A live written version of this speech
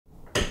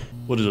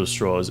What is those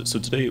straws? So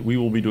today we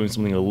will be doing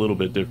something a little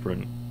bit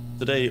different.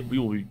 Today we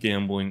will be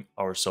gambling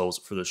ourselves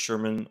for the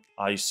Sherman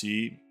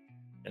IC,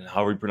 and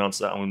how we pronounce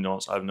that,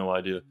 I have no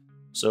idea.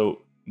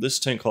 So this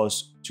tank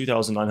costs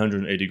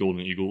 2,980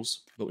 golden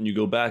eagles, but when you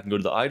go back and go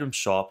to the item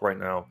shop right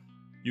now,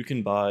 you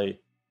can buy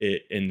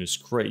it in this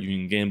crate. You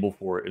can gamble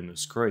for it in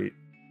this crate.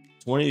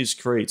 20 of these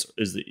crates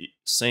is the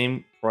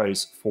same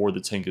price for the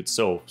tank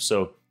itself.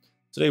 So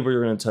today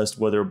we're going to test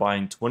whether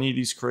buying 20 of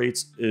these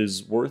crates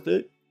is worth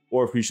it,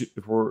 or if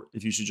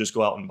you should just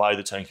go out and buy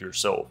the tank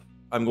yourself.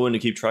 I'm going to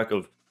keep track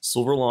of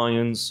silver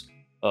lions,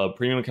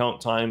 premium account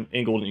time,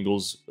 and golden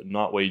eagles, but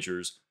not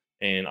wagers.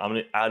 And I'm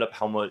going to add up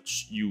how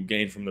much you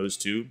gain from those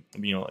two,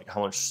 like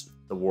how much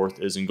the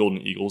worth is in golden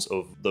eagles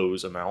of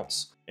those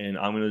amounts. And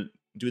I'm going to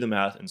do the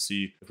math and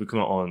see if we come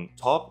out on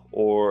top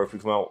or if we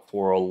come out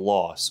for a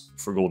loss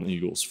for golden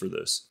eagles for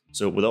this.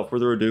 So without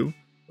further ado,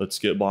 let's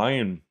get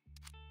buying.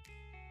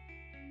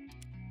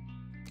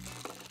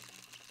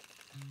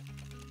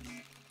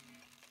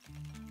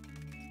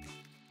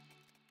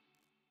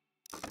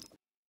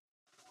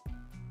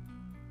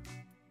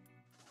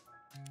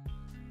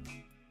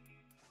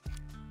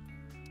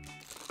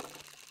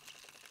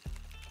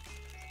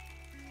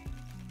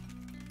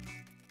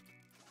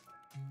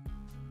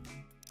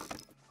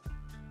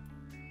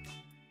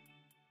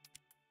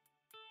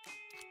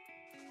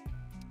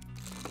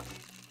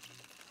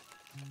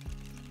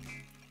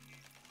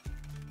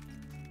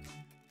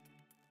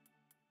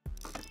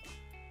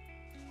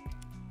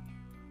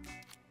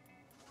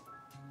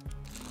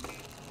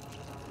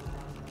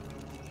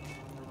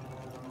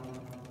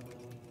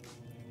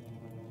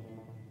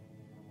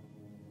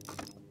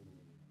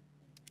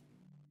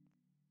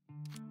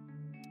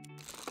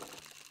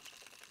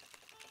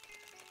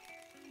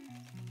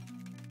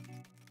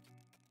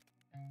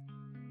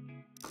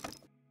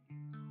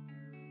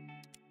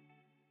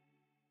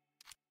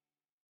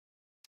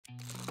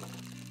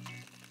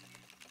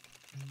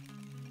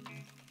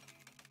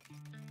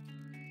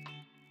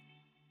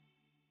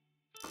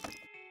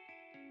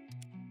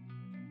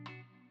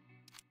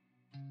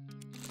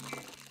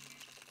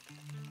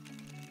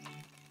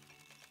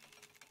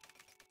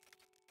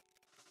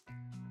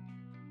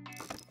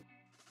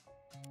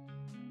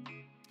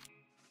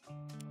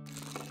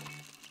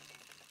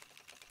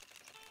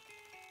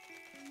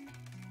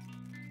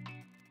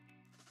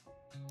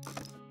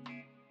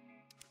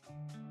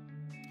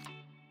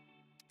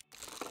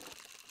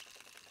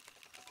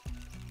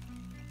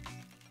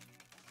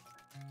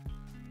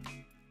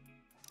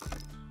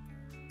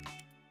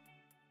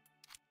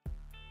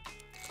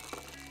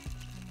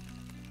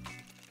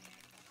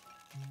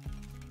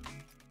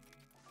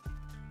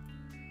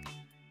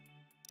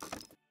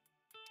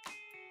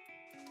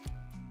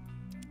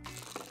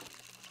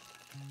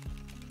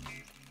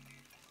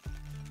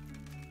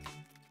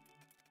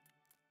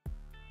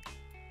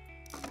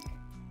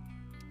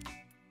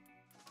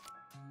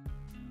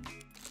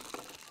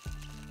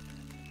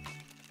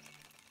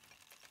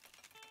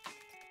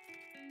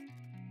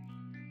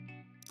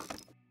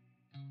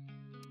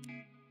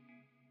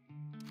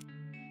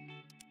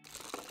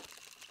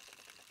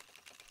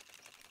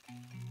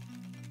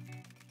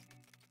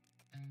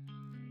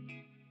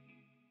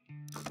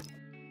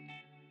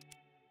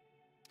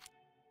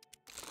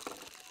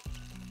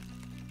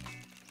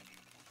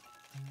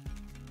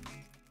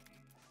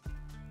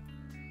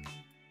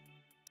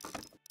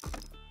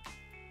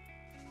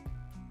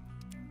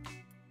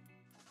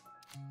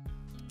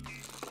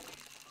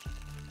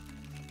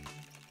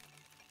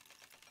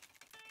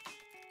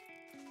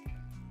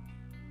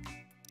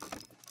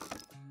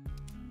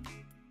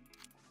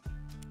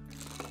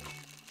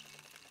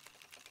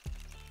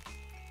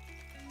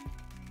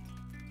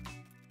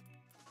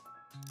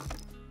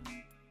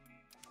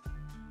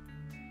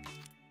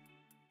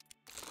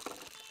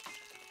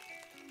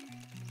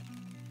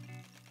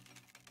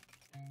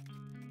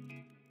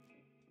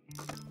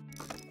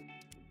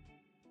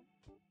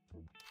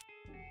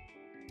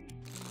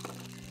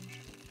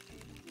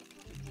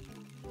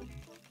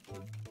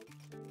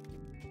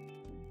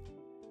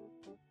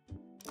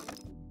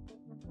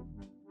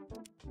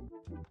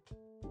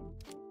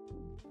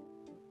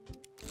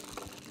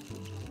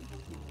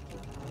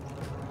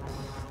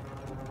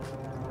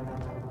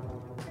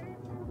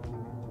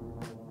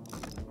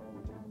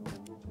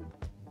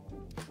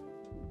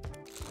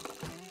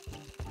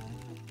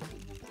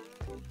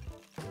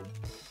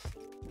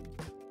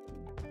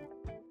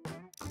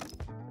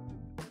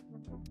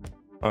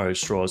 All right,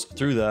 straws.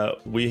 Through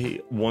that, we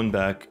won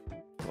back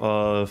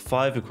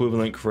 5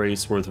 equivalent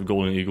crates worth of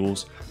golden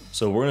eagles.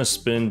 So we're gonna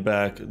spin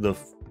back the,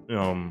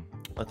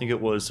 I think it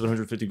was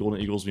 750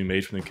 golden eagles we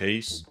made from the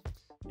case,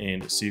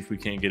 and see if we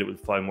can't get it with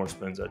 5 more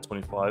spins at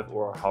 25,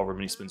 or however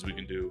many spins we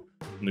can do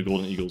from the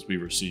golden eagles we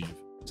receive.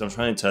 So I'm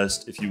trying to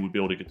test if you would be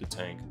able to get the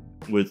tank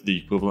with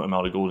the equivalent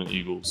amount of golden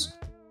eagles.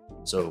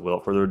 So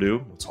without further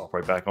ado, let's hop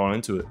right back on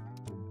into it.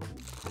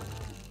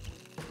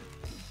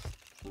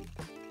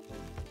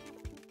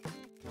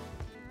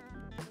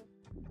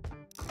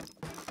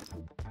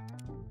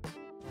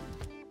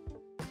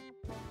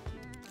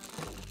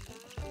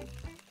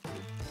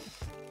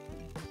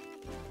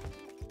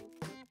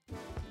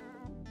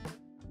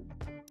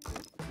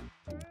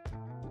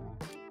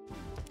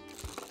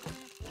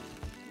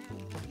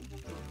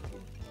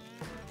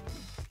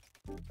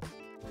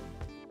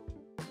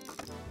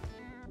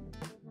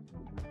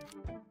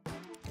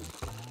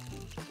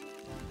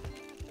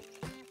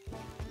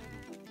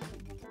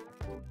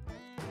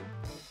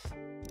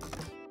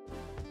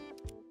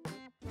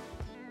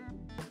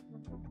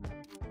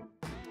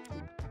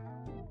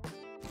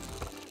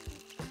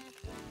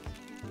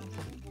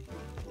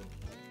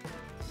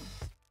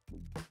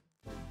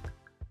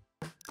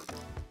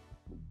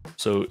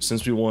 So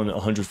since we won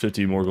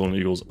 150 more golden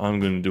eagles, I'm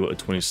going to do it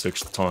a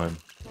 26th time.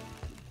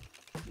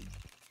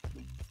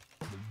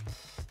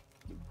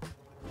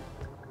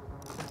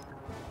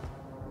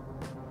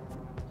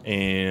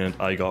 And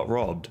I got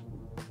robbed.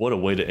 What a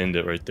way to end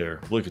it right there.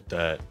 Look at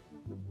that.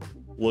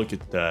 Look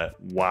at that.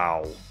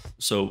 Wow.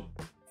 So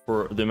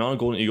for the amount of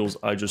golden eagles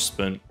I just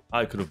spent,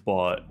 I could have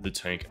bought the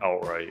tank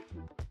outright.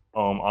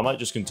 I might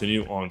just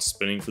continue on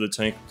spinning for the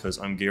tank because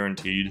I'm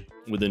guaranteed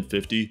within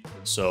 50.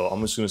 So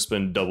I'm just going to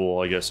spend double,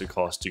 I guess, it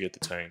costs to get the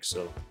tank.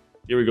 So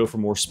here we go for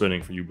more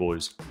spinning for you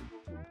boys.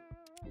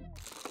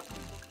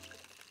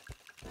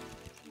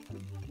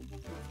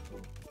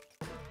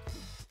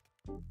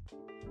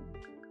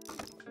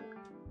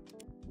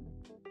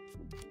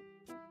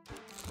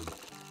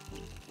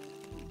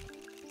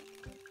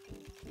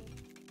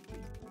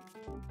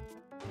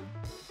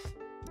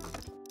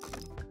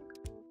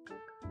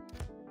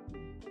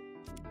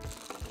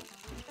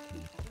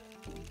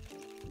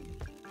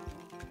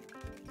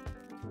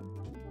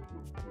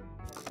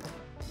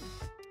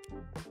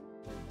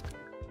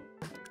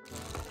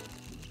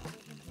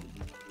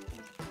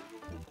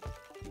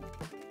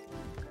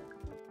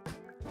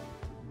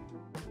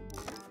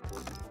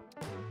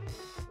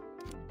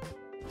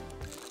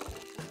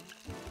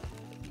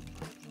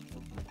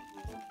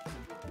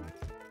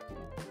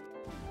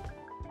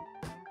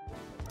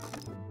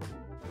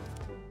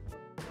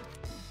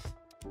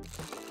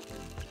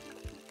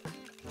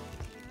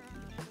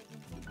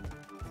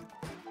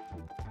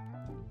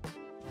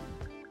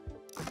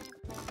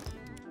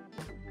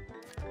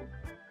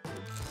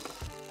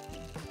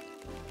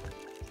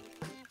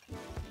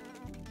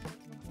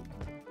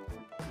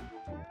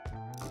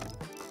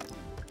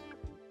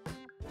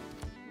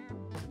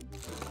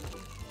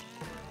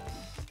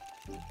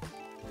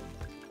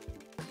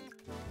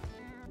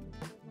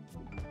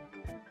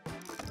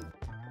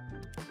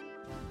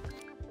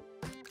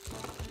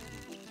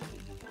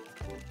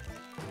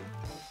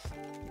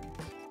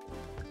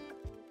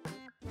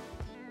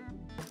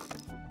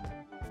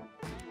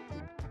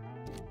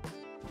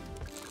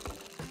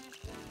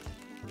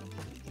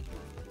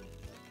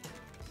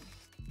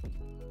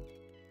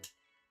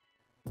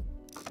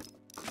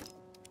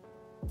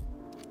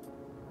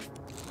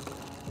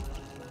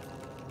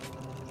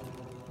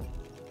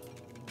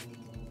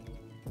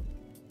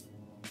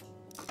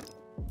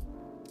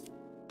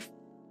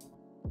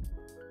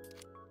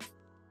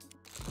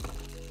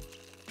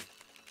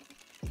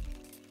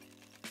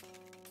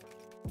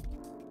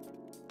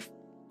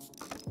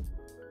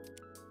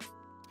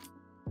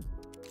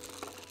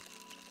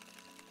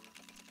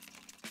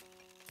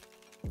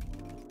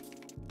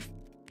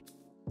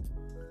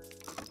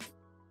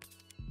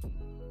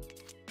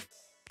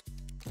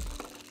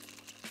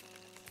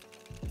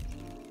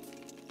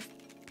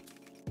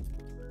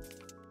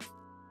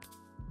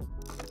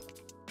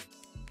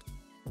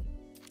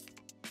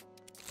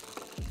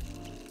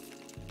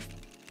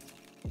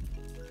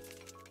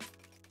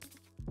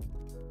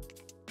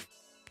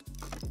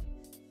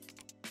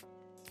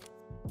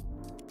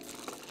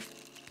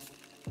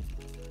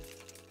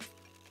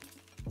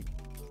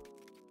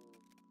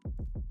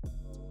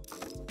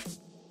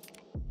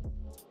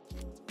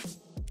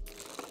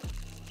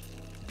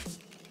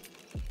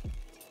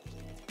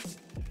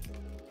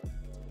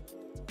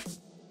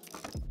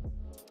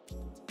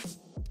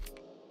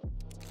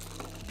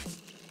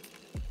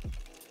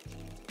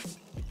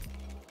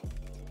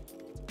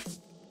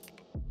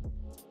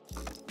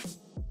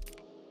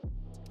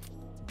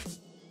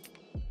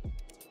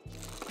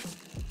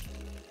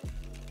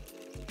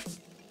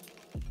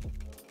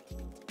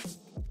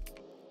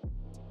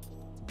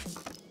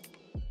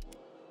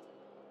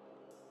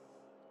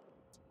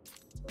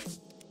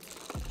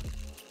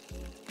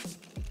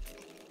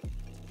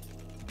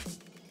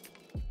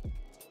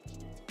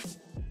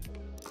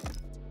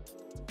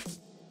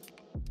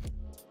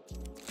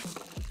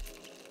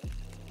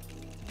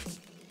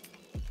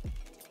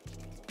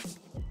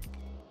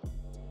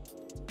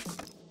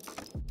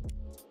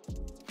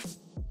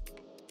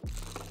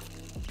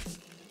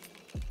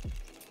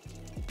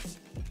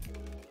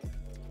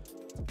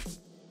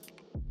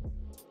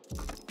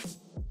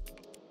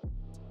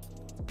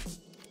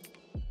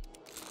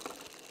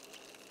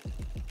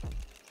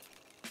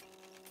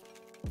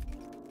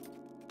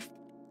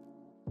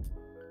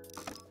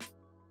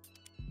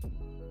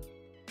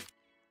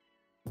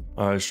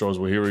 Alright, Straws,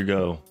 well, here we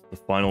go. The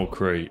final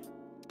crate.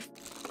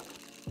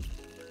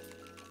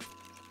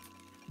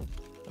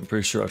 I'm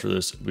pretty sure after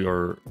this, we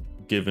are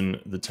given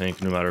the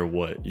tank no matter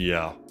what.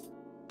 Yeah.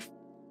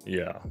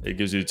 Yeah, it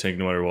gives you the tank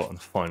no matter what on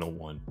the final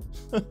one.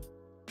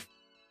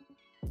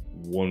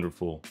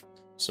 Wonderful.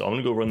 So I'm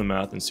gonna go run the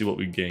math and see what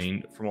we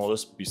gained from all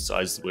this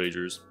besides the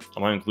wagers. I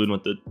might include them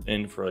at the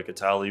end for like a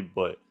tally,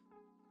 but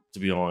to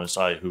be honest,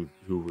 who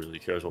really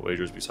cares about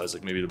wagers besides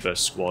like maybe the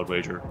best squad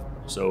wager.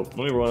 So let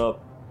me run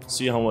up,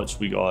 see how much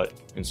we got,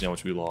 and see how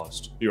much we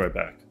lost. Be right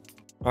back.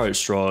 All right,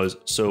 Straws.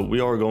 So we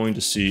are going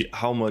to see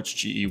how much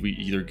GE we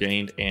either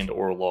gained and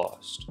or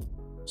lost.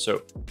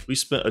 So we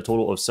spent a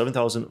total of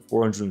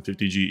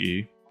 7,450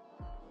 GE.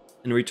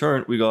 In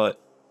return, we got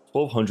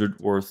 1200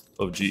 worth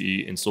of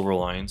GE in Silver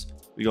Lions.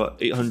 We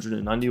got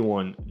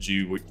 891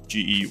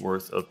 GE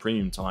worth of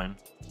premium time.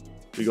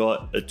 We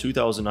got a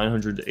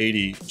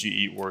 2980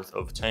 GE worth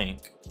of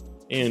tank,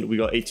 and we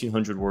got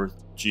 1800 worth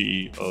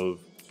GE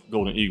of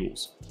Golden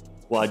Eagles.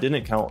 What I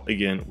didn't count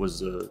again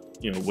was the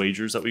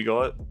wagers that we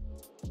got,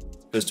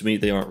 because to me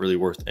they aren't really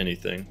worth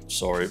anything.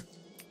 Sorry,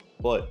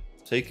 but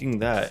taking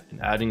that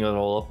and adding it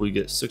all up, we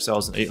get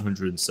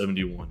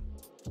 6,871.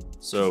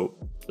 So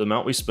the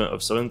amount we spent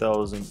of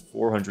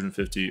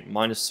 7,450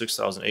 minus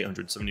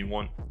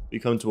 6,871, we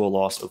come to a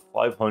loss of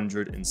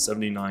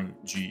 579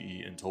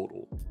 GE in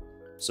total.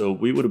 So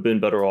we would have been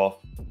better off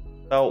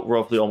about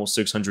roughly almost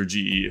 600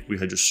 GE if we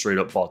had just straight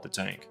up bought the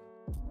tank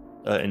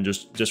and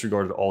just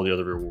disregarded all the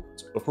other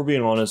rewards. But for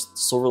being honest,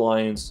 Silver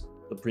Lions,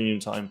 the premium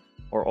time,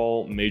 are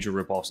all major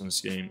ripoffs in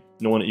this game.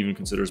 No one even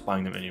considers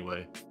buying them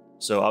anyway.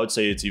 So I would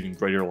say it's even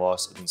greater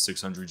loss than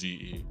 600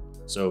 GE.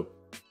 So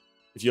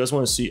if you guys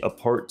want to see a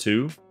part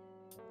 2,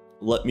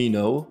 let me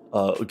know.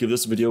 Give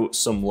this video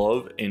some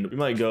love, and we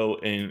might go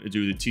and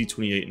do the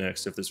T28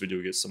 next if this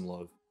video gets some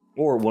love,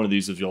 or one of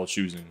these if y'all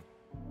choosing.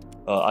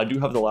 I do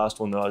have the last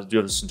one though. I do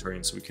have the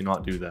Centurion, so we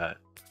cannot do that.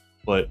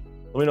 But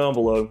let me know down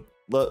below.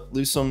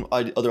 Leave some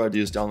other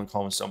ideas down in the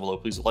comments down below.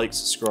 Please like,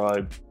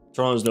 subscribe,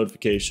 turn on those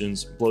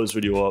notifications, blow this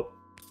video up,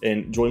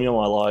 and join me on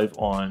my live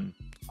on,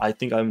 I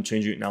think I'm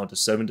changing it now to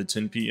 7 to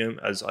 10 p.m.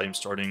 as I am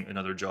starting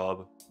another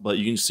job. But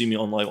you can see me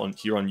on live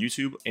here on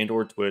YouTube and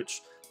or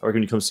Twitch, or you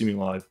can come see me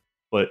live.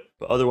 But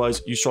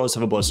otherwise, you should always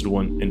have a blessed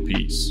one, and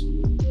peace.